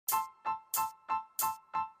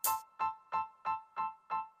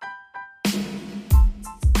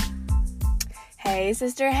Hey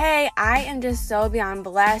sister, hey, I am just so beyond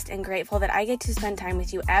blessed and grateful that I get to spend time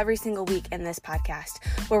with you every single week in this podcast,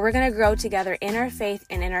 where we're going to grow together in our faith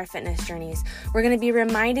and in our fitness journeys. We're going to be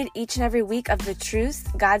reminded each and every week of the truths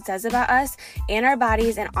God says about us and our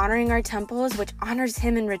bodies and honoring our temples, which honors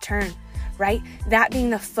Him in return, right? That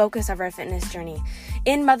being the focus of our fitness journey.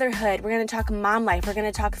 In motherhood, we're going to talk mom life, we're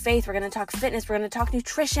going to talk faith, we're going to talk fitness, we're going to talk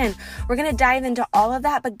nutrition. We're going to dive into all of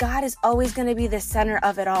that, but God is always going to be the center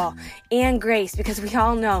of it all. And grace, because we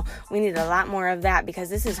all know we need a lot more of that, because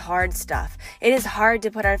this is hard stuff. It is hard to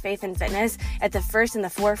put our faith and fitness at the first and the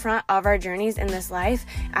forefront of our journeys in this life.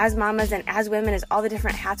 As mamas and as women, as all the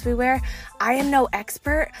different hats we wear, I am no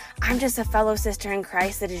expert. I'm just a fellow sister in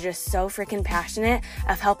Christ that is just so freaking passionate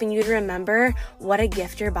of helping you to remember what a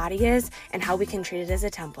gift your body is and how we can treat it as a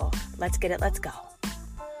temple. Let's get it. Let's go.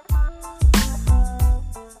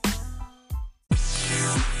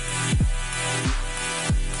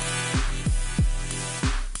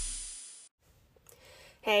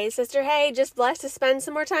 Hey sister, hey, just blessed to spend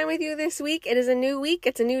some more time with you this week. It is a new week,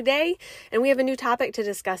 it's a new day, and we have a new topic to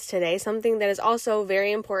discuss today, something that is also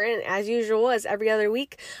very important, as usual, as every other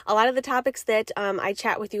week. A lot of the topics that I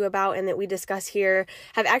chat with you about and that we discuss here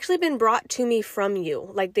have actually been brought to me from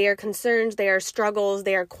you. Like, they are concerns, they are struggles,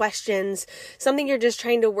 they are questions, something you're just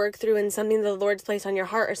trying to work through and something the Lord's placed on your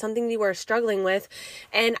heart or something you are struggling with,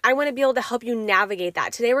 and I want to be able to help you navigate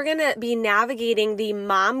that. Today we're going to be navigating the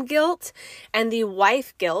mom guilt and the wife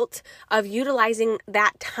guilt of utilizing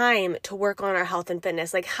that time to work on our health and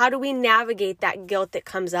fitness. Like, how do we navigate that guilt that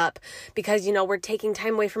comes up because, we're taking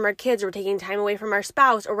time away from our kids, we're taking time away from our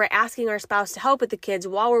spouse, or we're asking our spouse to help with the kids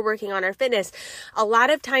while we're working on our fitness. A lot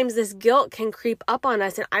of times this guilt can creep up on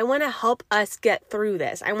us, and I want to help us get through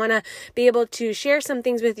this. I want to be able to share some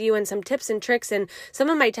things with you and some tips and tricks and some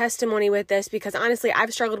of my testimony with this, because honestly,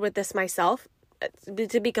 I've struggled with this myself.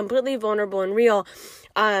 To be completely vulnerable and real,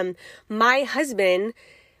 my husband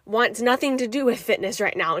wants nothing to do with fitness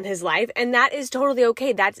right now in his life, and that is totally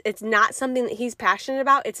okay. It's not something that he's passionate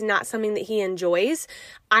about. It's not something that he enjoys.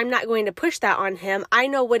 I'm not going to push that on him. I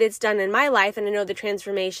know what it's done in my life, and I know the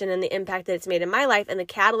transformation and the impact that it's made in my life and the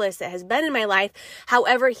catalyst that has been in my life.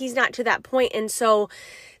 However, he's not to that point, and so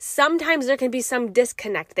sometimes there can be some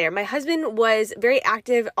disconnect there. My husband was very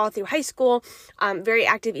active all through high school, very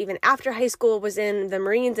active even after high school, was in the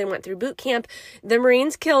Marines and went through boot camp. The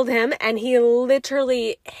Marines killed him, and he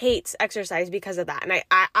literally hates exercise because of that. And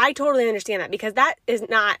I totally understand that, because that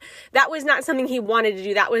was not something he wanted to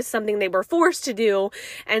do. That was something they were forced to do.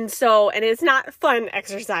 And it's not fun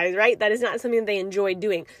exercise, right? That is not something they enjoy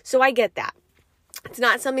doing. So I get that. It's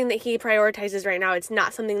not something that he prioritizes right now. It's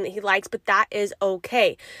not something that he likes, but that is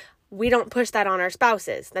okay. We don't push that on our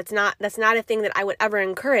spouses. That's not a thing that I would ever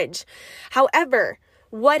encourage. However,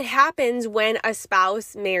 what happens when a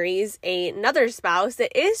spouse marries another spouse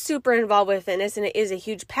that is super involved with fitness and it is a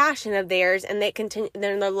huge passion of theirs, and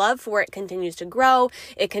then their love for it continues to grow.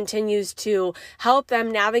 It continues to help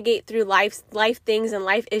them navigate through life things and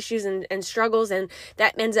life issues and struggles, and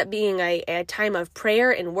that ends up being a time of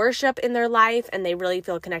prayer and worship in their life, and they really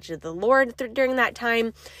feel connected to the Lord during that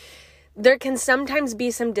time. There can sometimes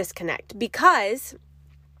be some disconnect because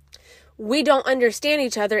we don't understand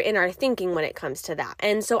each other in our thinking when it comes to that.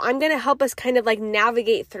 And so I'm going to help us kind of like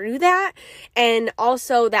navigate through that, and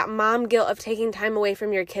also that mom guilt of taking time away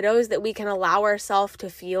from your kiddos that we can allow ourselves to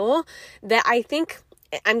feel, that I think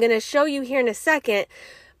I'm going to show you here in a second.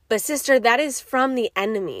 But sister, that is from the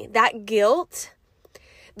enemy. That guilt,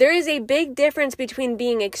 there is a big difference between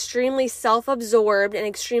being extremely self-absorbed and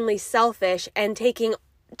extremely selfish and taking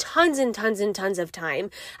tons and tons and tons of time,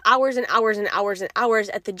 hours and hours and hours and hours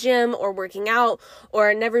at the gym or working out,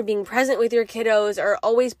 or never being present with your kiddos, or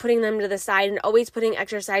always putting them to the side and always putting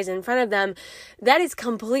exercise in front of them. That is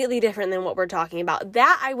completely different than what we're talking about.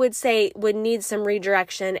 That, I would say, would need some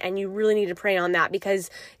redirection, and you really need to pray on that, because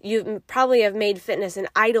you probably have made fitness an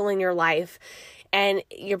idol in your life, and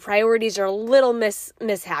your priorities are a little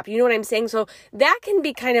mishap. You know what I'm saying? So that can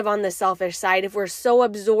be kind of on the selfish side if we're so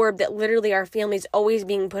absorbed that literally our family's always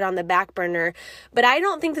being put on the back burner. But I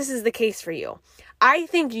don't think this is the case for you. I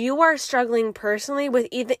think you are struggling personally with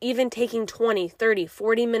even taking 20, 30,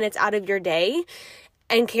 40 minutes out of your day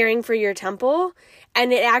and caring for your temple,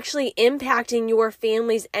 and it actually impacting your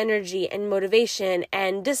family's energy and motivation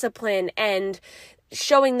and discipline and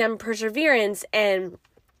showing them perseverance and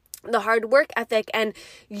the hard work ethic, and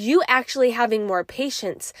you actually having more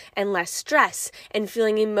patience and less stress and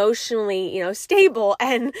feeling emotionally, stable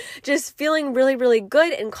and just feeling really, really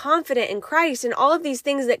good and confident in Christ and all of these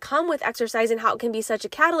things that come with exercise and how it can be such a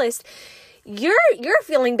catalyst. you're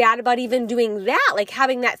feeling bad about even doing that, like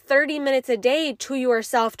having that 30 minutes a day to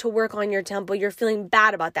yourself to work on your temple. You're feeling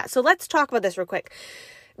bad about that. So let's talk about this real quick.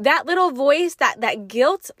 That little voice, that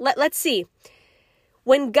guilt, let's see.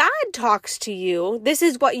 When God talks to you, this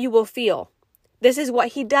is what you will feel. This is what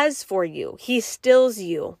he does for you. He stills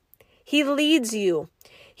you. He leads you.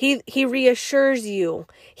 He reassures you.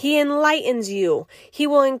 He enlightens you. He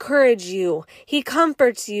will encourage you. He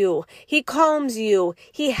comforts you. He calms you.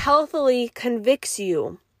 He healthily convicts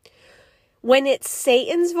you. When it's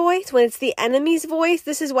Satan's voice, when it's the enemy's voice,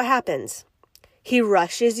 this is what happens. He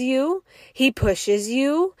rushes you. He pushes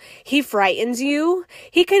you. He frightens you.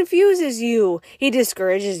 He confuses you. He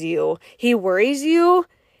discourages you. He worries you.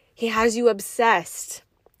 He has you obsessed.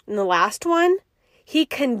 And the last one, he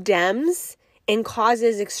condemns and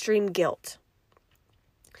causes extreme guilt.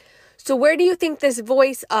 So where do you think this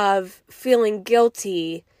voice of feeling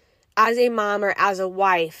guilty as a mom or as a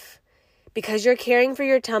wife, because you're caring for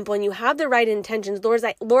your temple and you have the right intentions,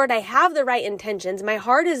 Lord, I have the right intentions. My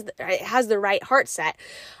heart has the right heart set.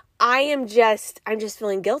 I'm just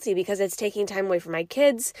feeling guilty because it's taking time away from my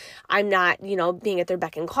kids. I'm not, being at their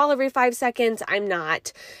beck and call every 5 seconds.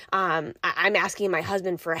 I'm asking my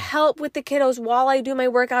husband for help with the kiddos while I do my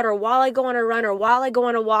workout or while I go on a run or while I go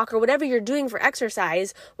on a walk or whatever you're doing for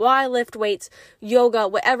exercise, while I lift weights, yoga,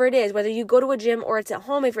 whatever it is, whether you go to a gym or it's at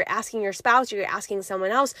home. If you're asking your spouse or you're asking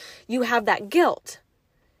someone else, you have that guilt.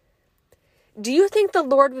 Do you think the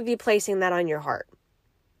Lord would be placing that on your heart?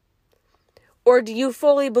 Or do you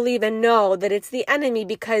fully believe and know that it's the enemy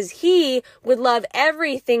because he would love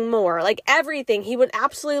everything more, like everything? He would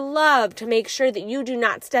absolutely love to make sure that you do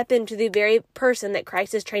not step into the very person that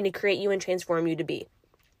Christ is trying to create you and transform you to be.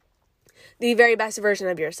 The very best version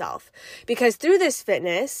of yourself. Because through this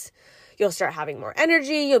fitness, you'll start having more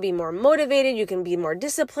energy, you'll be more motivated, you can be more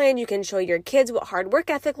disciplined, you can show your kids what hard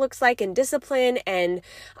work ethic looks like and discipline and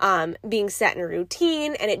being set in a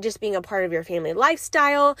routine and it just being a part of your family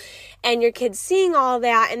lifestyle, and your kids seeing all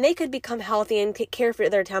that, and they could become healthy and take care for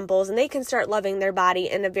their temples, and they can start loving their body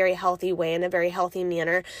in a very healthy way, in a very healthy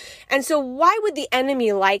manner. And so why would the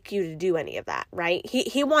enemy like you to do any of that, right?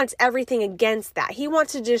 He wants everything against that. He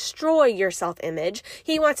wants to destroy your self-image.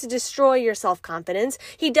 He wants to destroy your self-confidence.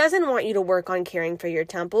 He doesn't want you to work on caring for your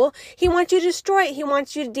temple. He wants you to destroy it. He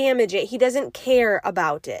wants you to damage it. He doesn't care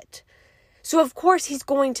about it. So of course he's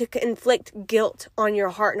going to inflict guilt on your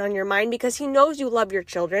heart and on your mind because he knows you love your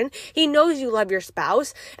children. He knows you love your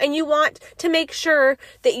spouse, and you want to make sure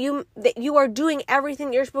that you are doing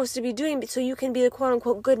everything you're supposed to be doing so you can be the quote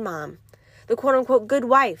unquote good mom, the quote unquote good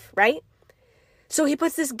wife, right? So he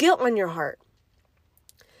puts this guilt on your heart.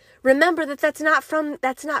 Remember that's not from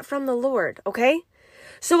the Lord, okay?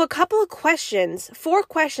 So a couple of questions, 4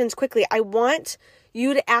 questions quickly, I want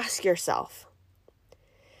you to ask yourself.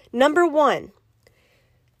 Number 1,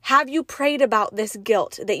 have you prayed about this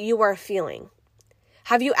guilt that you are feeling?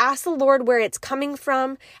 Have you asked the Lord where it's coming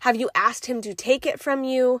from? Have you asked him to take it from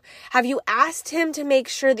you? Have you asked him to make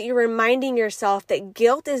sure that you're reminding yourself that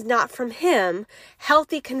guilt is not from him,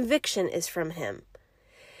 healthy conviction is from him?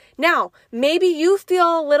 Now, maybe you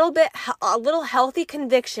feel a little healthy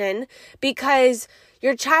conviction because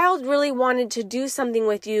your child really wanted to do something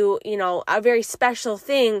with you, a very special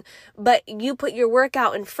thing, but you put your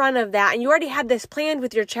workout in front of that, and you already had this planned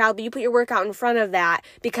with your child, but you put your workout in front of that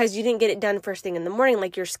because you didn't get it done first thing in the morning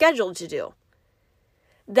like you're scheduled to do.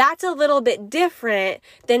 That's a little bit different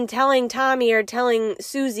than telling Tommy or telling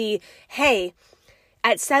Susie, hey,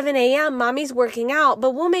 at 7 a.m., mommy's working out,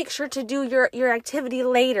 but we'll make sure to do your activity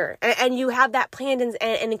later. And you have that planned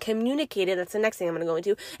and communicated. That's the next thing I'm going to go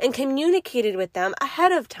into. And communicated with them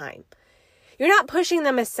ahead of time. You're not pushing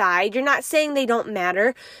them aside. You're not saying they don't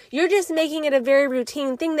matter. You're just making it a very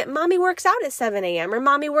routine thing that mommy works out at 7 a.m. or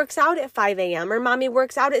mommy works out at 5 a.m. or mommy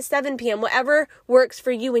works out at 7 p.m. Whatever works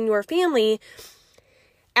for you and your family.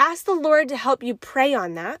 Ask the Lord to help you pray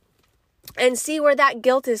on that. And see where that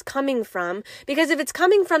guilt is coming from. Because if it's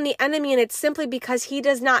coming from the enemy and it's simply because he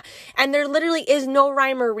does not, and there literally is no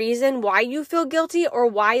rhyme or reason why you feel guilty or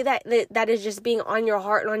why that is just being on your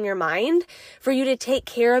heart and on your mind for you to take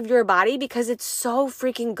care of your body because it's so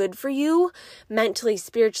freaking good for you mentally,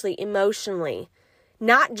 spiritually, emotionally.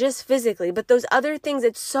 Not just physically, but those other things.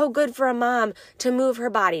 It's so good for a mom to move her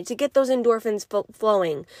body, to get those endorphins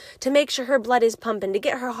flowing, to make sure her blood is pumping, to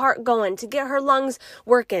get her heart going, to get her lungs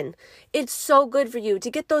working. It's so good for you to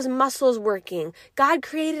get those muscles working. God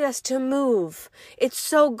created us to move. It's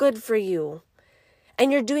so good for you.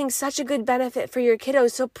 And you're doing such a good benefit for your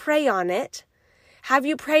kiddos, so pray on it. Have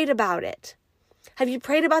you prayed about it? Have you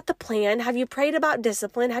prayed about the plan? Have you prayed about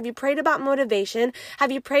discipline? Have you prayed about motivation?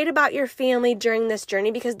 Have you prayed about your family during this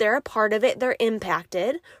journey? Because they're a part of it. They're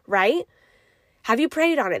impacted, right? Have you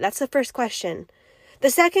prayed on it? That's the first question. The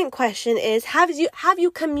second question is, have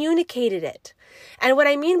you communicated it? And what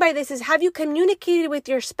I mean by this is, have you communicated with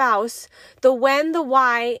your spouse the when, the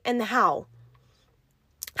why, and the how?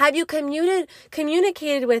 Have you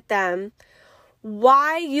communicated with them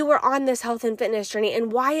why you were on this health and fitness journey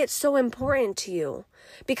and why it's so important to you?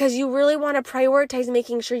 Because you really want to prioritize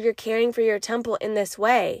making sure you're caring for your temple in this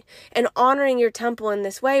way and honoring your temple in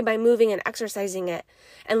this way by moving and exercising it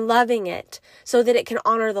and loving it so that it can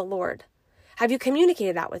honor the Lord. Have you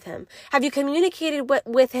communicated that with him? Have you communicated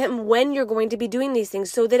with him when you're going to be doing these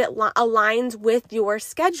things so that it aligns with your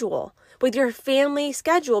schedule, with your family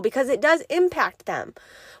schedule, because it does impact them.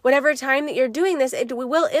 Whatever time that you're doing this, it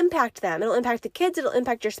will impact them. It'll impact the kids. It'll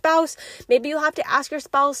impact your spouse. Maybe you'll have to ask your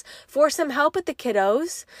spouse for some help with the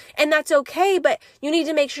kiddos, and that's okay, but you need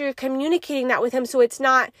to make sure you're communicating that with him so it's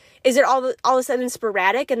not, is it all of a sudden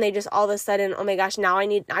sporadic and they just all of a sudden, oh my gosh, now I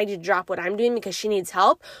need to drop what I'm doing because she needs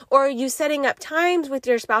help? Or are you setting up times with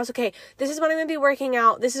your spouse? Okay, this is when I'm going to be working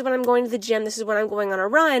out. This is when I'm going to the gym. This is when I'm going on a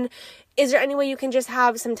run. Is there any way you can just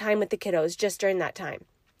have some time with the kiddos just during that time?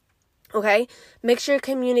 Okay, make sure you're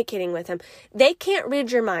communicating with them. They can't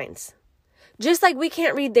read your minds. Just like we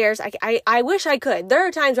can't read theirs. I wish I could. There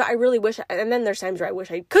are times where I really wish, and then there's times where I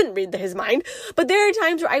wish I couldn't read his mind. But there are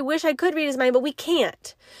times where I wish I could read his mind, but we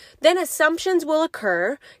can't. Then assumptions will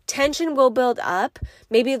occur. Tension will build up.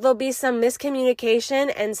 Maybe there'll be some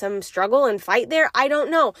miscommunication and some struggle and fight there. I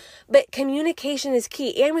don't know. But communication is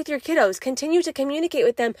key. And with your kiddos, continue to communicate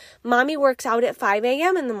with them. Mommy works out at 5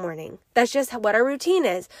 a.m. in the morning. That's just what our routine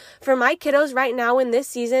is. For my kiddos right now in this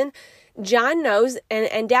season, John knows,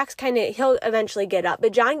 and Dax he'll eventually get up,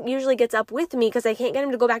 but John usually gets up with me because I can't get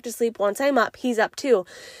him to go back to sleep once I'm up. He's up too.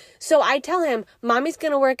 So I tell him, Mommy's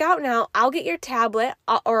going to work out now. I'll get your tablet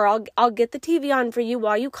or I'll get the TV on for you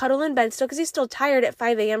while you cuddle in bed still, because he's still tired at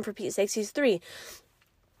 5 a.m. for Pete's sakes. He's 3.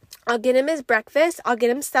 I'll get him his breakfast. I'll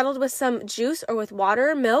get him settled with some juice or with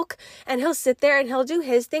water or milk, and he'll sit there and he'll do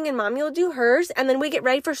his thing and Mommy will do hers, and then we get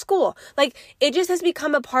ready for school. Like, it just has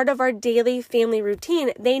become a part of our daily family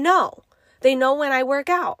routine. They know when I work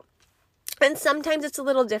out. And sometimes it's a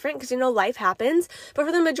little different because, life happens. But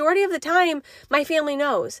for the majority of the time, my family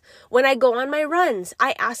knows. When I go on my runs,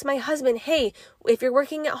 I ask my husband, hey, if you're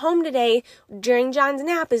working at home today during John's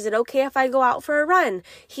nap, is it okay if I go out for a run?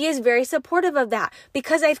 He is very supportive of that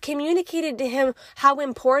because I've communicated to him how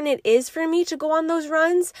important it is for me to go on those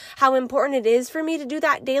runs, how important it is for me to do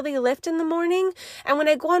that daily lift in the morning. And when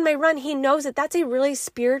I go on my run, he knows that that's a really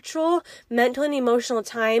spiritual, mental, and emotional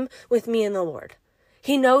time with me and the Lord.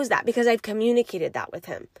 He knows that because I've communicated that with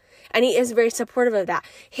him. And he is very supportive of that.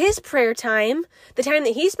 His prayer time, the time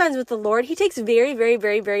that he spends with the Lord, he takes very, very,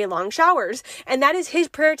 very, very long showers. And that is his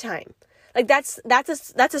prayer time. Like that's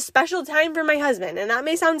a special time for my husband. And that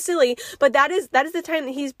may sound silly, but that is the time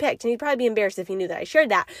that he's picked. And he'd probably be embarrassed if he knew that I shared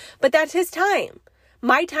that. But that's his time.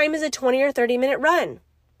 My time is a 20 or 30 minute run.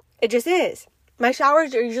 It just is. My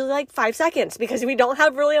showers are usually like 5 seconds because we don't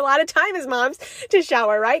have really a lot of time as moms to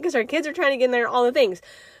shower, right? Because our kids are trying to get in there, all the things.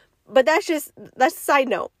 But that's a side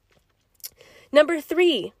note. Number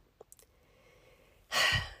 3.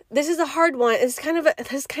 This is a hard one. It's kind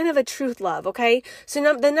of a truth love, okay? So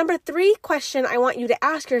the number 3 question I want you to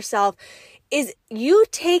ask yourself is, you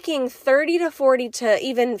taking 30 to 40 to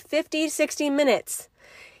even 50, 60 minutes,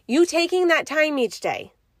 you taking that time each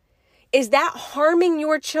day, is that harming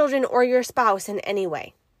your children or your spouse in any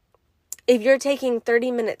way? If you're taking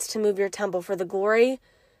 30 minutes to move your temple for the glory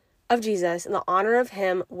of Jesus and the honor of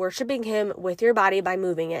him, worshiping him with your body by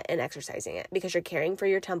moving it and exercising it because you're caring for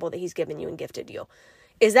your temple that he's given you and gifted you,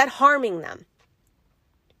 is that harming them?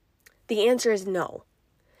 The answer is no.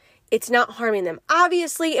 It's not harming them.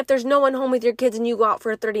 Obviously, if there's no one home with your kids and you go out for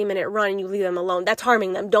a 30-minute run and you leave them alone, that's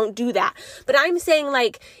harming them. Don't do that. But I'm saying,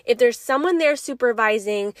 like, if there's someone there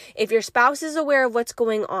supervising, if your spouse is aware of what's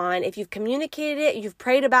going on, if you've communicated it, you've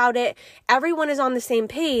prayed about it, everyone is on the same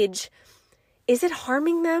page, is it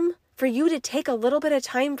harming them for you to take a little bit of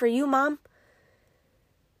time for you, Mom?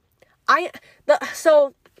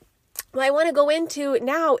 So what I want to go into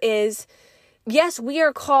now is, yes, we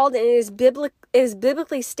are called, and it is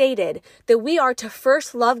biblically stated that we are to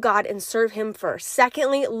first love God and serve him first.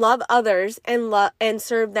 Secondly, love others and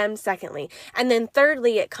serve them secondly. And then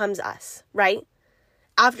thirdly, it comes us, right?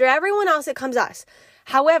 After everyone else, it comes us.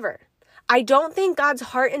 However, I don't think God's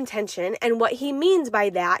heart intention and what he means by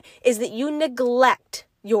that is that you neglect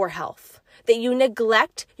your health, that you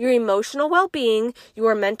neglect your emotional well-being,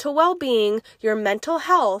 your mental well-being, your mental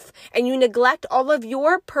health, and you neglect all of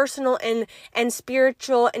your personal and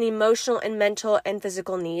spiritual and emotional and mental and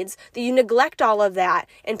physical needs, that you neglect all of that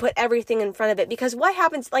and put everything in front of it. Because what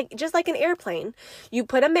happens, just like an airplane, you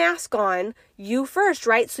put a mask on, you first,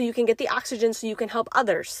 right? So you can get the oxygen so you can help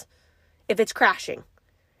others if it's crashing.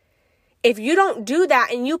 If you don't do that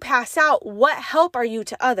and you pass out, what help are you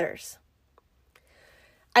to others?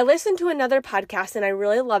 I listened to another podcast and I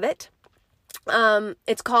really love it.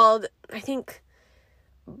 It's called, I think,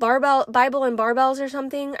 Bible and Barbells or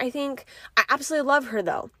something. I absolutely love her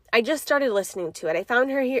though. I just started listening to it. I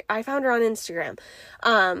found her on Instagram.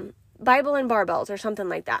 Bible and Barbells or something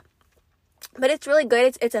like that. But it's really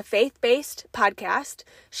good. It's a faith-based podcast.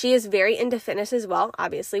 She is very into fitness as well.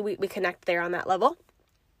 Obviously, we connect there on that level.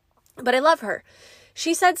 But I love her.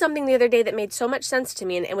 She said something the other day that made so much sense to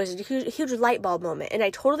me, and it was a huge light bulb moment, and I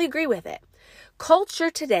totally agree with it. Culture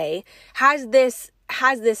today has this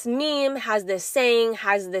meme, has this saying,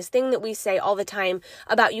 has this thing that we say all the time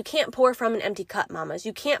about you can't pour from an empty cup, mamas.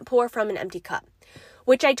 You can't pour from an empty cup,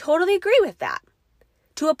 which I totally agree with that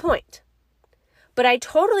to a point. But I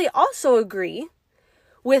totally also agree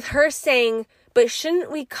with her saying, but shouldn't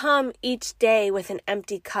we come each day with an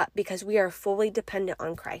empty cup because we are fully dependent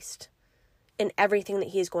on Christ in everything that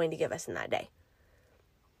He is going to give us in that day?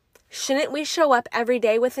 Shouldn't we show up every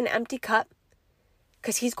day with an empty cup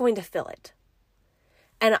because He's going to fill it?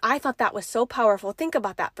 And I thought that was so powerful. Think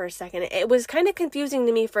about that for a second. It was kind of confusing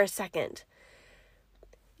to me for a second.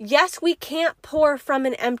 Yes, we can't pour from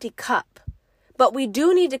an empty cup, but we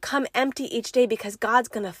do need to come empty each day because God's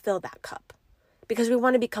going to fill that cup. Because we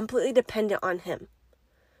want to be completely dependent on Him.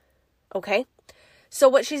 Okay? So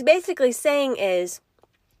what she's basically saying is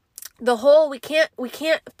the whole we can't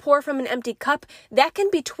pour from an empty cup, that can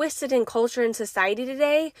be twisted in culture and society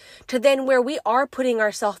today to then where we are putting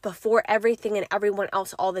ourselves before everything and everyone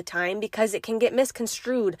else all the time because it can get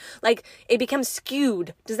misconstrued. Like it becomes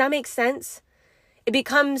skewed. Does that make sense? It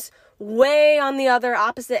becomes way on the other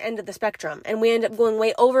opposite end of the spectrum and we end up going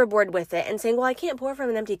way overboard with it and saying, well, I can't pour from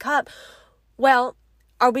an empty cup. Well,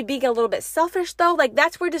 are we being a little bit selfish though? Like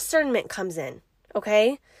that's where discernment comes in,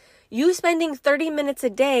 okay? You spending 30 minutes a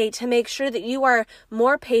day to make sure that you are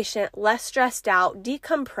more patient, less stressed out,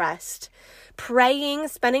 decompressed, praying,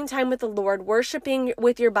 spending time with the Lord, worshiping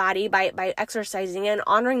with your body by exercising and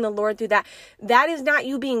honoring the Lord through that. That is not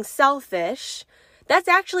you being selfish. That's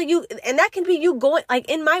actually you, and that can be you going, like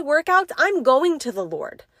in my workouts, I'm going to the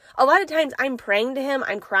Lord. A lot of times I'm praying to Him,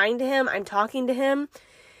 I'm crying to Him, I'm talking to Him.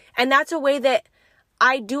 And that's a way that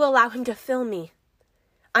I do allow Him to fill me.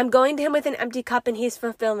 I'm going to Him with an empty cup and He's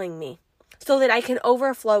fulfilling me so that I can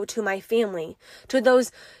overflow to my family, to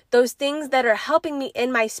those things that are helping me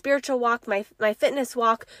in my spiritual walk, my fitness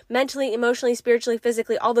walk, mentally, emotionally, spiritually,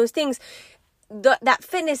 physically, all those things. That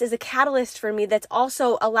fitness is a catalyst for me that's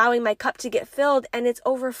also allowing my cup to get filled and it's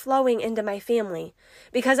overflowing into my family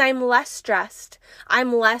because I'm less stressed,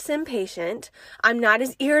 I'm less impatient, I'm not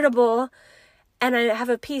as irritable, and I have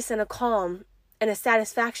a peace and a calm and a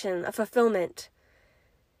satisfaction, a fulfillment.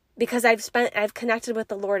 Because I've connected with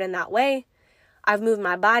the Lord in that way. I've moved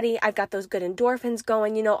my body. I've got those good endorphins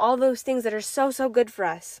going. All those things that are so, so good for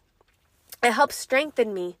us. It helps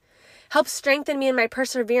strengthen me. Helps strengthen me in my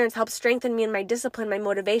perseverance. Helps strengthen me in my discipline, my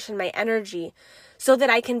motivation, my energy. So that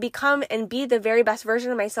I can become and be the very best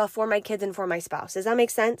version of myself for my kids and for my spouse. Does that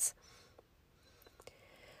make sense?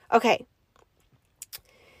 Okay.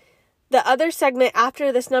 The other segment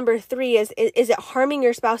after this number 3 is it harming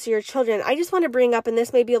your spouse or your children? I just want to bring up, and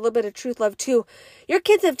this may be a little bit of truth love too, your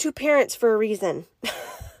kids have 2 parents for a reason.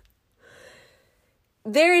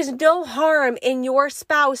 There is no harm in your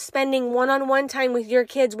spouse spending one-on-one time with your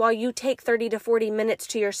kids while you take 30 to 40 minutes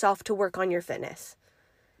to yourself to work on your fitness.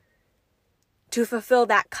 To fulfill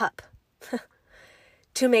that cup.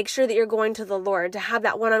 To make sure that you're going to the Lord, to have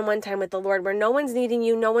that one-on-one time with the Lord where no one's needing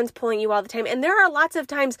you, no one's pulling you all the time. And there are lots of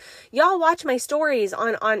times, y'all watch my stories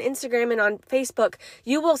on Instagram and on Facebook.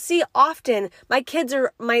 You will see often my kids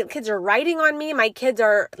are riding on me. My kids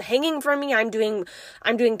are hanging from me. I'm doing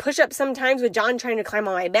push-ups sometimes with John trying to climb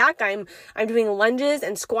on my back. I'm doing lunges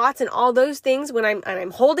and squats and all those things when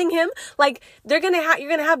I'm holding him. Like you're gonna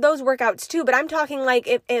have those workouts too. But I'm talking like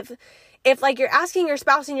if like you're asking your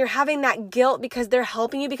spouse and you're having that guilt because they're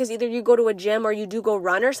helping you because either you go to a gym or you do go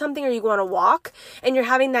run or something or you go on a walk and you're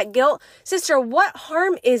having that guilt, sister, what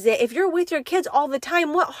harm is it if you're with your kids all the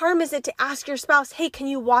time? What harm is it to ask your spouse, hey, can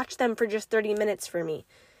you watch them for just 30 minutes for me?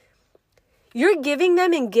 You're giving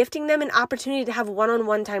them and gifting them an opportunity to have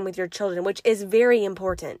one-on-one time with your children, which is very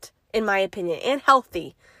important in my opinion and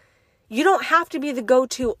healthy. You don't have to be the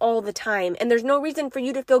go-to all the time. And there's no reason for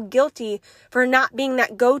you to feel guilty for not being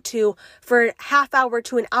that go-to for a half hour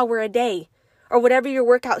to an hour a day or whatever your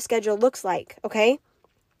workout schedule looks like, okay?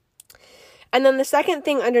 And then the second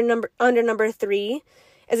thing under number 3,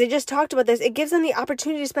 as I just talked about this, it gives them the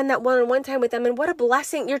opportunity to spend that one-on-one time with them. And what a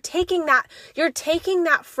blessing. You're taking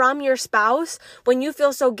that from your spouse when you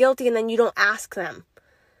feel so guilty and then you don't ask them.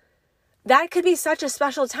 That could be such a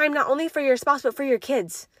special time, not only for your spouse, but for your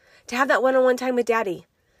kids, to have that one-on-one time with daddy.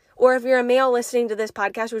 Or if you're a male listening to this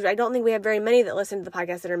podcast, which I don't think we have very many that listen to the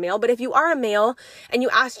podcast that are male, but if you are a male and you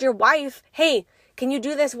ask your wife, hey, can you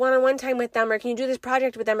do this one-on-one time with them? Or can you do this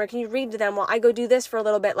project with them? Or can you read to them while I go do this for a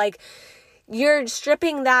little bit? Like, you're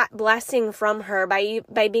stripping that blessing from her by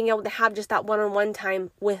being able to have just that one-on-one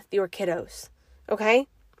time with your kiddos. Okay?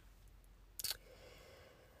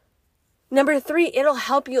 Number 3, it'll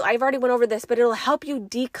help you. I've already went over this, but it'll help you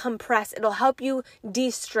decompress. It'll help you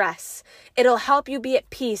de-stress. It'll help you be at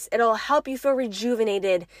peace. It'll help you feel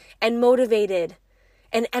rejuvenated and motivated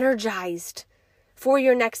and energized for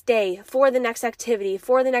your next day, for the next activity,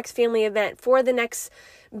 for the next family event, for the next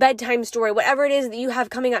bedtime story, whatever it is that you have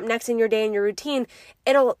coming up next in your day and your routine.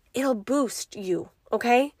 It'll boost you,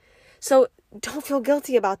 okay? So don't feel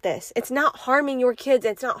guilty about this. It's not harming your kids.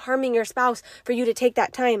 It's not harming your spouse for you to take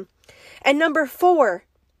that time. And number 4,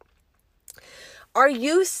 are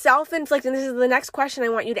you self-inflicting? This is the next question I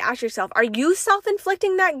want you to ask yourself. Are you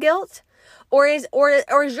self-inflicting that guilt? Or is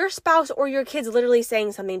your spouse or your kids literally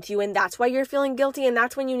saying something to you and that's why you're feeling guilty and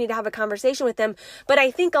that's when you need to have a conversation with them? But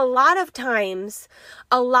I think a lot of times,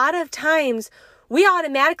 we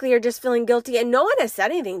automatically are just feeling guilty and no one has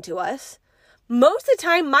said anything to us. Most of the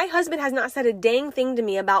time, my husband has not said a dang thing to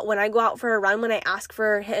me about when I go out for a run, when I ask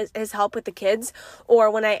for his help with the kids, or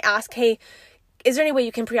when I ask, hey, is there any way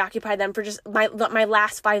you can preoccupy them for just my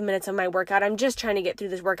last 5 minutes of my workout? I'm just trying to get through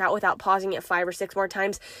this workout without pausing it 5 or 6 more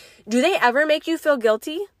times. Do they ever make you feel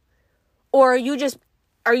guilty? Or are you just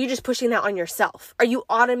pushing that on yourself? Are you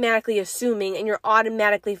automatically assuming and you're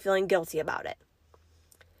automatically feeling guilty about it?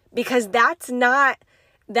 Because that's not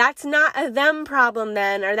a them problem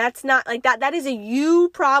then, or that's not like that. That is a you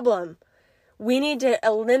problem. We need to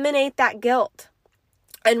eliminate that guilt.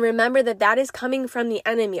 And remember that is coming from the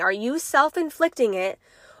enemy. Are you self-inflicting it,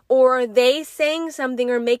 or are they saying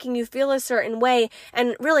something or making you feel a certain way?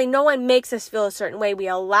 And really, no one makes us feel a certain way. We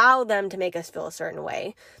allow them to make us feel a certain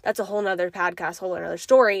way. That's a whole nother podcast, whole another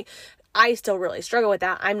story. I still really struggle with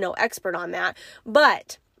that. I'm no expert on that.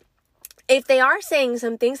 But if they are saying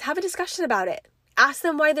some things, have a discussion about it. Ask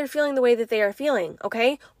them why they're feeling the way that they are feeling,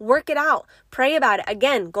 okay? Work it out. Pray about it.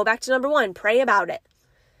 Again, go back to number 1. Pray about it.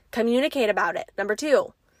 Communicate about it. Number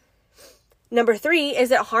 2. Number 3,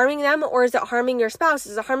 is it harming them or is it harming your spouse?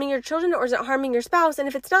 Is it harming your children or is it harming your spouse? And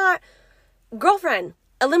if it's not, girlfriend,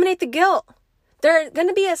 eliminate the guilt. There are going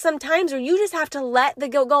to be some times where you just have to let the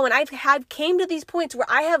guilt go. And I've came to these points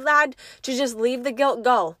where I have had to just leave the guilt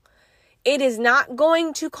go. It is not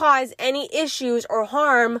going to cause any issues or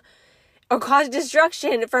harm or cause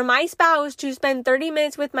destruction for my spouse to spend 30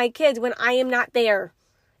 minutes with my kids when I am not there,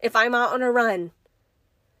 if I'm out on a run.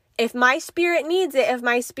 If my spirit needs it, if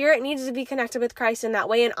my spirit needs to be connected with Christ in that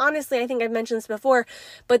way, and honestly, I think I've mentioned this before,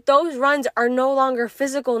 but those runs are no longer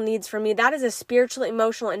physical needs for me. That is a spiritual,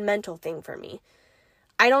 emotional, and mental thing for me.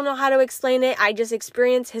 I don't know how to explain it. I just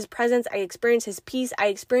experience his presence. I experience his peace.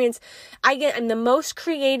 I'm the most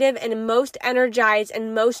creative and most energized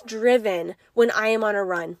and most driven when I am on a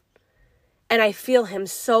run. And I feel him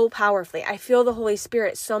so powerfully. I feel the Holy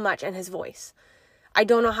Spirit so much and his voice. I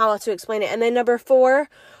don't know how else to explain it. And then number 4,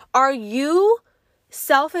 are you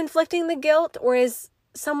self-inflicting the guilt or is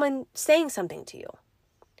someone saying something to you?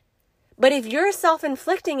 But if you're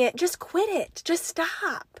self-inflicting it, just quit it. Just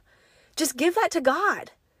stop. Just give that to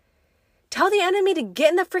God. Tell the enemy to get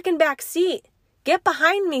in the freaking back seat. Get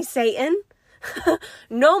behind me, Satan.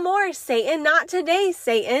 No more, Satan. Not today,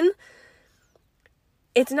 Satan.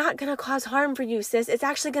 It's not going to cause harm for you, sis. It's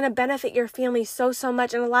actually going to benefit your family so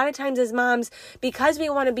much. And a lot of times as moms, because we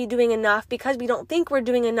want to be doing enough, because we don't think we're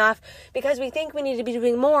doing enough, because we think we need to be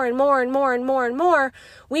doing more and more and more and more and more,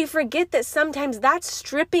 we forget that sometimes that's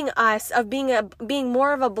stripping us of being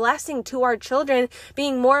more of a blessing to our children,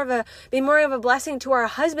 being more of a blessing to our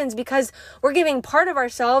husbands, because we're giving part of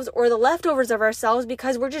ourselves or the leftovers of ourselves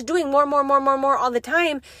because we're just doing more all the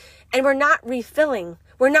time, and we're not refilling.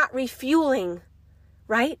 We're not refueling.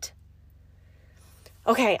 Right?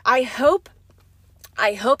 Okay, I hope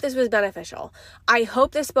this was beneficial. I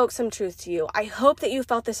hope this spoke some truth to you. I hope that you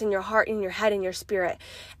felt this in your heart, in your head, in your spirit.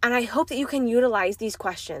 And I hope that you can utilize these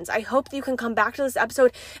questions. I hope that you can come back to this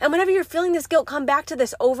episode. And whenever you're feeling this guilt, come back to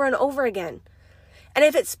this over and over again. And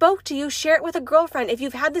if it spoke to you, share it with a girlfriend. If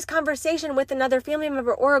you've had this conversation with another family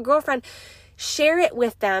member or a girlfriend, share it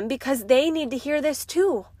with them because they need to hear this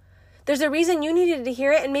too. There's a reason you needed to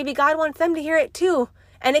hear it, and maybe God wants them to hear it too.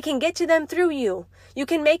 And it can get to them through you. You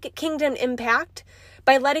can make a kingdom impact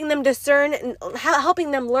by letting them discern and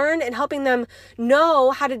helping them learn and helping them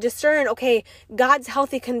know how to discern, okay, God's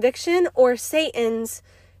healthy conviction or Satan's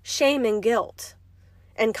shame and guilt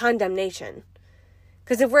and condemnation.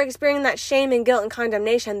 Because if we're experiencing that shame and guilt and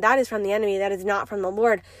condemnation, that is from the enemy. That is not from the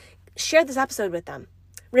Lord. Share this episode with them.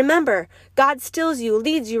 Remember, God stills you,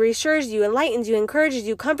 leads you, reassures you, enlightens you, encourages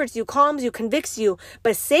you, comforts you, calms you, convicts you.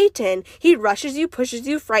 But Satan, he rushes you, pushes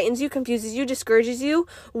you, frightens you, confuses you, discourages you,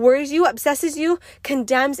 worries you, obsesses you,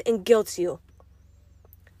 condemns and guilts you.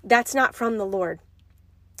 That's not from the Lord.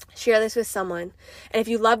 Share this with someone. And if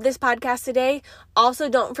you love this podcast today, also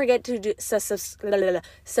don't forget to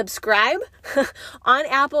subscribe on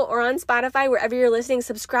Apple or on Spotify, wherever you're listening.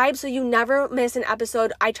 Subscribe so you never miss an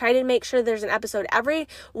episode. I try to make sure there's an episode every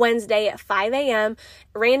Wednesday at 5 a.m.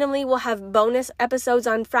 Randomly, we'll have bonus episodes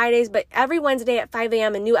on Fridays, but every Wednesday at 5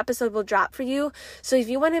 a.m. a new episode will drop for you. So if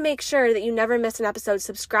you want to make sure that you never miss an episode,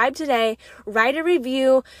 subscribe today, write a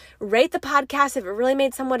review, rate the podcast if it really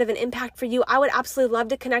made somewhat of an impact for you. I would absolutely love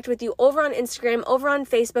to connect with you over on Instagram, over on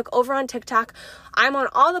Facebook, over on TikTok. I'm on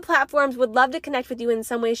all the platforms, would love to connect with you in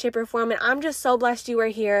some way, shape, or form. And I'm just so blessed you are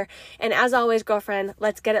here. And as always, girlfriend,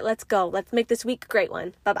 let's get it. Let's go. Let's make this week a great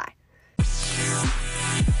one. Bye-bye.